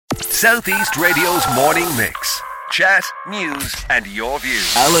South East Radio's morning mix. Chat, news and your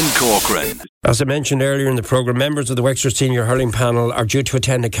views. Alan Corcoran. As I mentioned earlier in the programme, members of the Wexford Senior Hurling Panel are due to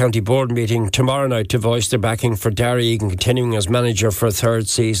attend a county board meeting tomorrow night to voice their backing for Darragh Egan continuing as manager for a third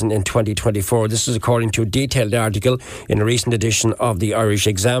season in 2024. This is according to a detailed article in a recent edition of the Irish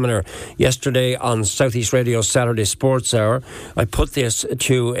Examiner. Yesterday on South East Radio's Saturday Sports Hour, I put this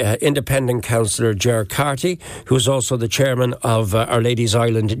to independent councillor Ger Carthy, who is also the chairman of Our Ladies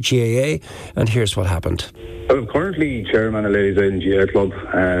Island GAA, and here's what happened. I'm currently chairman of Ladies Island GAA Club.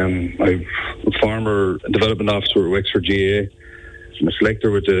 I'm a former development officer at Wexford GAA. I'm a selector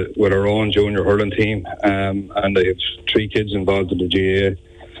with our own junior hurling team, and I have 3 kids involved in the GAA,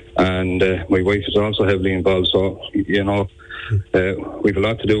 and my wife is also heavily involved. So, we've a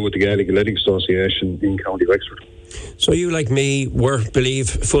lot to do with the Gaelic Athletic Association in County Wexford. So you, like me, believe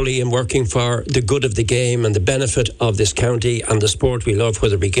fully in working for the good of the game and the benefit of this county and the sport we love,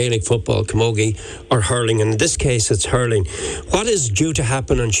 whether it be Gaelic football, camogie or hurling. And in this case, it's hurling. What is due to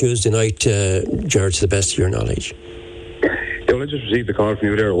happen on Tuesday night, Ger, to the best of your knowledge? Yeah, well, I just received a call from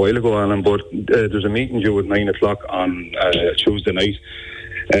you there a while ago, Alan, but there's a meeting due at 9 o'clock on Tuesday night.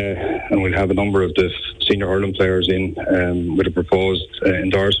 And we'll have a number of the senior hurling players in with a proposed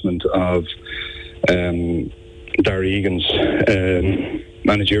endorsement of Darragh Egan's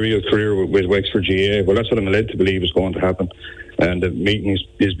managerial career with Wexford GAA. Well, that's what I'm led to believe is going to happen. And the meeting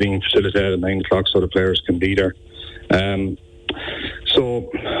is being facilitated at 9 o'clock so the players can be there. So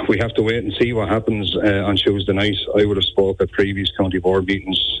we have to wait and see what happens on Tuesday night. I would have spoke at previous county board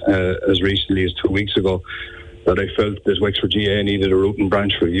meetings as recently as 2 weeks ago that I felt that Wexford GAA needed a root and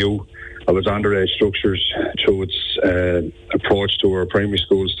branch review of its underage structures through its approach to our primary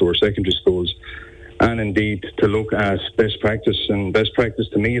schools, to our secondary schools, and indeed to look at best practice. And best practice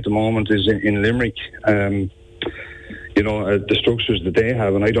to me at the moment is in Limerick. The structures that they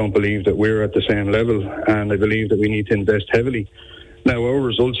have, and I don't believe that we're at the same level, and I believe that we need to invest heavily. Now, our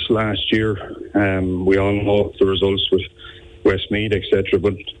results last year, we all know the results with Westmeath, etc.,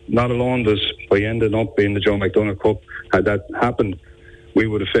 but not alone does by ending up in the Joe McDonagh Cup, had that happened, we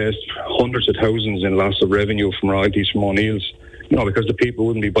would have faced hundreds of thousands in loss of revenue from royalties from O'Neill's. Because the people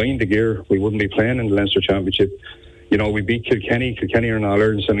wouldn't be buying the gear, we wouldn't be playing in the Leinster Championship. We beat Kilkenny are in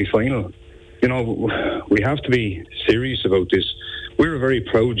All-Ireland semi-final. We have to be serious about this. We're a very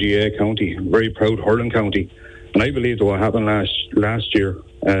proud GAA county, a very proud hurling county, and I believe that what happened last year,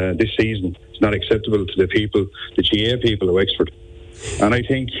 this season, is not acceptable to the people, the GAA people of Wexford. And I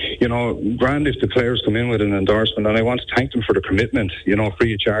think, grand if the players come in with an endorsement, and I want to thank them for the commitment,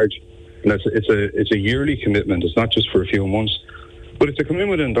 free of charge. And it's a yearly commitment. It's not just for a few months. But if they come in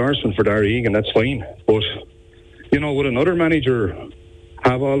with an endorsement for Darragh Egan, that's fine. But, would another manager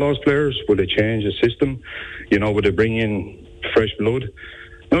have all those players? Would they change the system? Would they bring in fresh blood?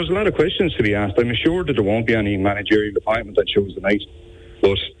 There's a lot of questions to be asked. I'm assured that there won't be any managerial appointment that Tuesday night.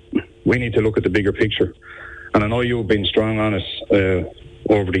 But we need to look at the bigger picture. And I know you've been strong on us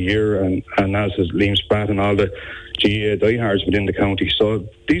over the year, and as is Liam Spratt and all the GAA diehards within the county. So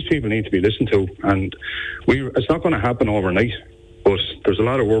these people need to be listened to, and it's not going to happen overnight, but there's a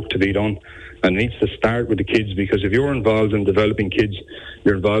lot of work to be done, and it needs to start with the kids, because if you're involved in developing kids,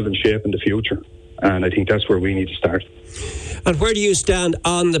 you're involved in shaping the future, and I think that's where we need to start. And where do you stand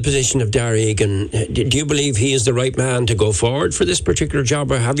on the position of Darragh Egan? Do you believe he is the right man to go forward for this particular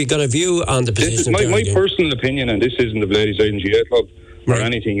job, or have you got a view on the position? This is my personal opinion, and this isn't the Ladies Island GAA Club or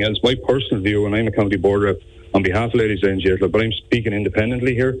anything else. My personal view, and I'm a county board rep on behalf of Ladies Island GAA Club, but I'm speaking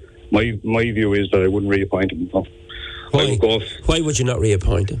independently here. My view is that I wouldn't reappoint him. Why would you not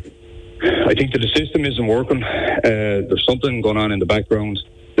reappoint him? I think that the system isn't working. There's something going on in the background.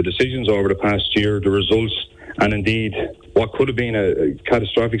 The decisions over the past year, the results, and indeed what could have been a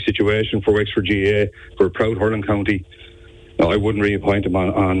catastrophic situation for Wexford GAA, for a proud hurling county. No, I wouldn't reappoint him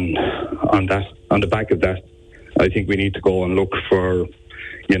on the back of that. I think we need to go and look for,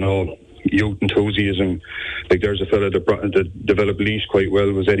 youth enthusiasm. Like there's a fella that developed Laois quite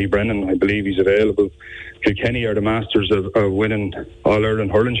well, was Eddie Brennan. I believe he's available. Kilkenny are the masters of winning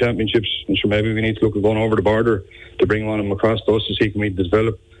All-Ireland hurling championships, and so maybe we need to look at going over the border to bring one of them across to us to see can we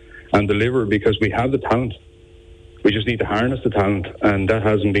develop and deliver, because we have the talent. We just need to harness the talent, and that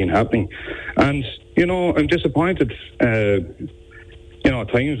hasn't been happening. And, I'm disappointed, at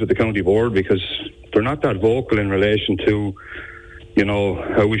times with the county board, because they're not that vocal in relation to,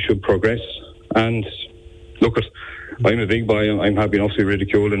 how we should progress. And look, I'm a big boy. I'm happy enough to be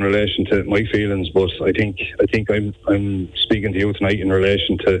ridiculed in relation to my feelings, but I think I'm speaking to you tonight in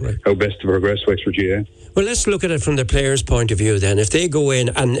relation to how best to progress Wexford GAA. Well, let's look at it from the players' point of view then. If they go in,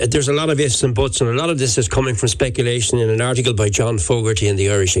 and there's a lot of ifs and buts, and a lot of this is coming from speculation in an article by John Fogarty in the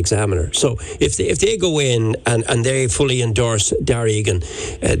Irish Examiner. So if they go in and they fully endorse Darragh Egan,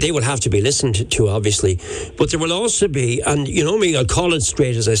 they will have to be listened to, obviously. But there will also be, and you know me, I'll call it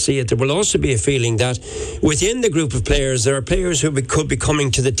straight as I see it, there will also be a feeling that within the group of players, there are players who could be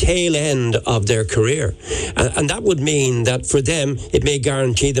coming to the tail end of their career. And that would mean that for them, it may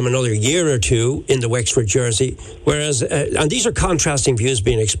guarantee them another year or two in the Wexford jersey, whereas and these are contrasting views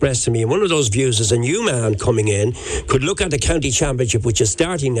being expressed to me, and one of those views is a new man coming in could look at the county championship, which is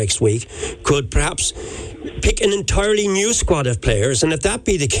starting next week, could perhaps pick an entirely new squad of players, and if that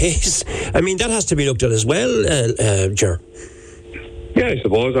be the case, I mean, that has to be looked at as well, Ger. Yeah, I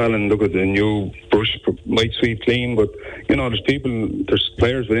suppose, Alan, look at the new brush might sweep clean, but you know, there's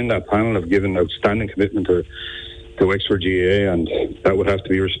players within that panel have given outstanding commitment to Wexford GAA, and that would have to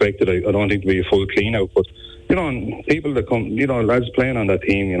be respected. I don't think to be a full clean out, but you know, and people that come, you know, lads playing on that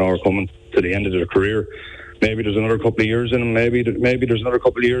team, you know, are coming to the end of their career. Maybe there's another couple of years in them. Maybe there's another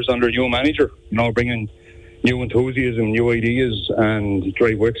couple of years under a new manager. You know, bringing new enthusiasm, new ideas, and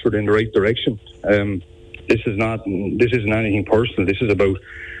drive Wexford in the right direction. This isn't anything personal. This is about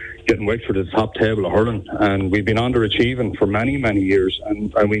getting Wexford at the top table of hurling, and we've been underachieving for many, many years,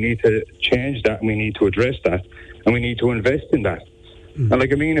 and we need to change that, and we need to address that, and we need to invest in that. And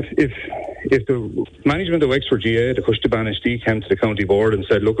like, I mean, if the management of Wexford GAA, the Cushta Banishti, came to the county board and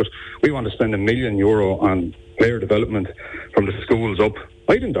said, look, we want to spend €1 million on player development from the schools up,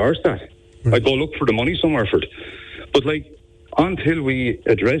 I'd endorse that. I'd go look for the money somewhere for it. But like, until we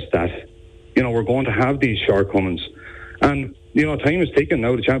address that, you know, we're going to have these shortcomings. And, you know, time is ticking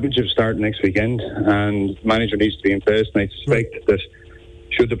now. The championship starts next weekend, and manager needs to be in place. And I suspect that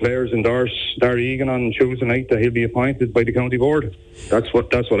should the players endorse Darragh Egan on Tuesday night, that he'll be appointed by the county board. That's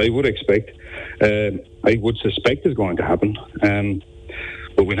what I would expect. I would suspect is going to happen.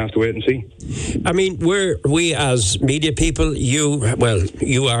 But we'll have to wait and see. I mean, we as media people, you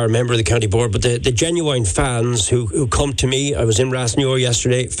are a member of the county board, but the genuine fans who come to me, I was in Rasnure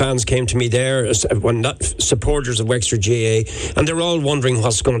yesterday, fans came to me there, supporters of Wexford GAA, and they're all wondering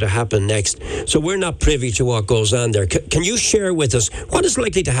what's going to happen next. So we're not privy to what goes on there. Can you share with us what is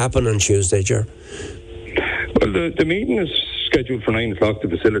likely to happen on Tuesday, Ger? Well, the meeting is scheduled for 9 o'clock to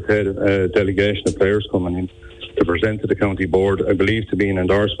facilitate a delegation of players coming in to present to the county board, I believe, to be an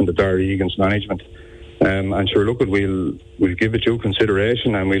endorsement of Darragh Egan's management. And sure, look, we'll give it due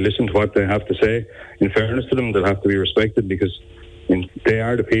consideration, and we'll listen to what they have to say. In fairness to them, they'll have to be respected, because they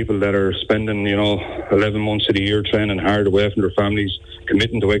are the people that are spending, 11 months of the year training hard away from their families,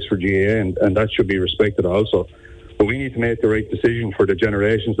 committing to Wexford GAA, and that should be respected also. But we need to make the right decision for the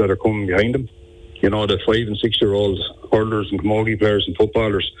generations that are coming behind them. The 5 and 6 year olds, hurlers and camogie players and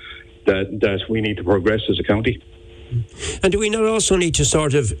footballers, that we need to progress as a county. And do we not also need to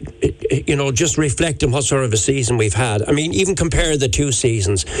sort of, just reflect on what sort of a season we've had? I mean, even compare the two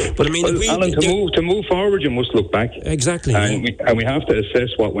seasons. But I mean, Alan, to move forward, you must look back. Exactly. And we have to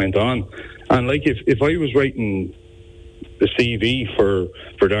assess what went on. And like, if I was writing the CV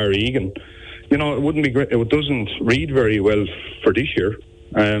for Darragh Egan, it wouldn't be great. It doesn't read very well for this year,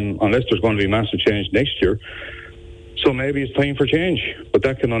 unless there's going to be massive change next year. So maybe it's time for change, but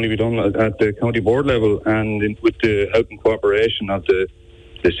that can only be done at the county board level and with the help and cooperation of the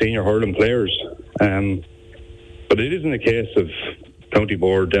senior hurling players. But it isn't a case of county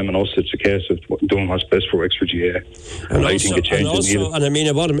board, them and us. It's a case of doing what's best for Wexford GAA. And I think a change is needed. And I mean,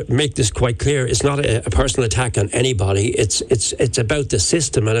 I want to make this quite clear. It's not a personal attack on anybody. It's about the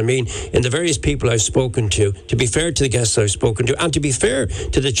system. And I mean, in the various people I've spoken to be fair to the guests I've spoken to, and to be fair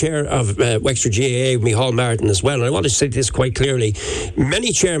to the chair of Wexford GAA, Micheál Martin, as well. And I want to say this quite clearly.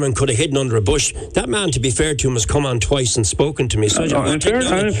 Many chairmen could have hidden under a bush. That man, to be fair to him, has come on twice and spoken to me. So in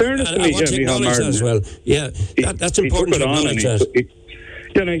fairness to me, Micheál Martin as well. Yeah, that's important to acknowledge that.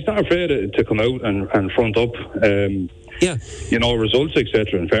 Yeah, no, he's not afraid to come out and front up, results,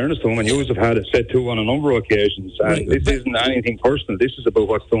 etc. In fairness to him, and you have had it said to on a number of occasions. And this isn't anything personal. This is about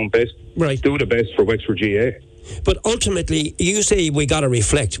what's done best. Right. Do the best for Wexford GAA. But ultimately, you say we got to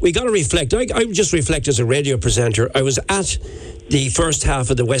reflect. We got to reflect. I just reflect as a radio presenter. I was at the first half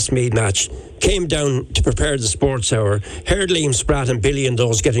of the Westmeath match, came down to prepare the sports hour, heard Liam Spratt and Billy and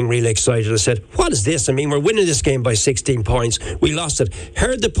those getting really excited. I said, what is this? I mean, we're winning this game by 16 points. We lost it.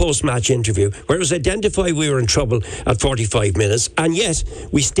 Heard the post-match interview where it was identified we were in trouble at 45 minutes, and yet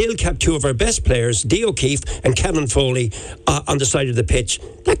we still kept two of our best players, Dee O'Keefe and Kevin Foley, on the side of the pitch.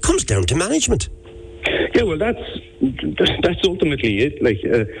 That comes down to management. Yeah, well, that's ultimately it. Like,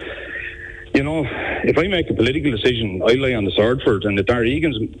 if I make a political decision, I lie on the sword for it, and if Darragh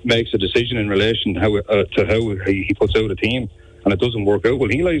Egan's makes a decision in relation to how he puts out a team, and it doesn't work out, well,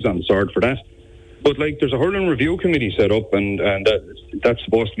 he lies on the sword for that. But there's a hurling review committee set up, and that's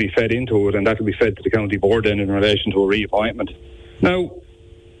supposed to be fed into it, and that will be fed to the county board then in relation to a reappointment. Now,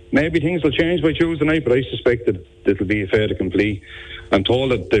 maybe things will change by Tuesday night, but I suspect that it'll be a fait accompli. I'm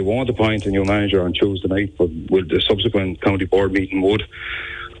told that they won't appoint a new manager on Tuesday night, but the subsequent county board meeting would.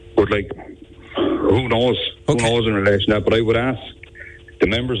 But who knows? Okay. Who knows in relation to that? But I would ask the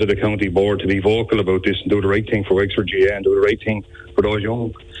members of the county board to be vocal about this and do the right thing for Wexford GAA and do the right thing for those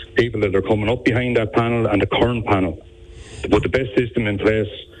young people that are coming up behind that panel and the current panel to put the best system in place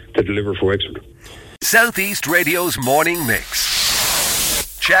to deliver for Wexford. Southeast Radio's morning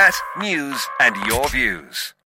mix. Chat, news and your views.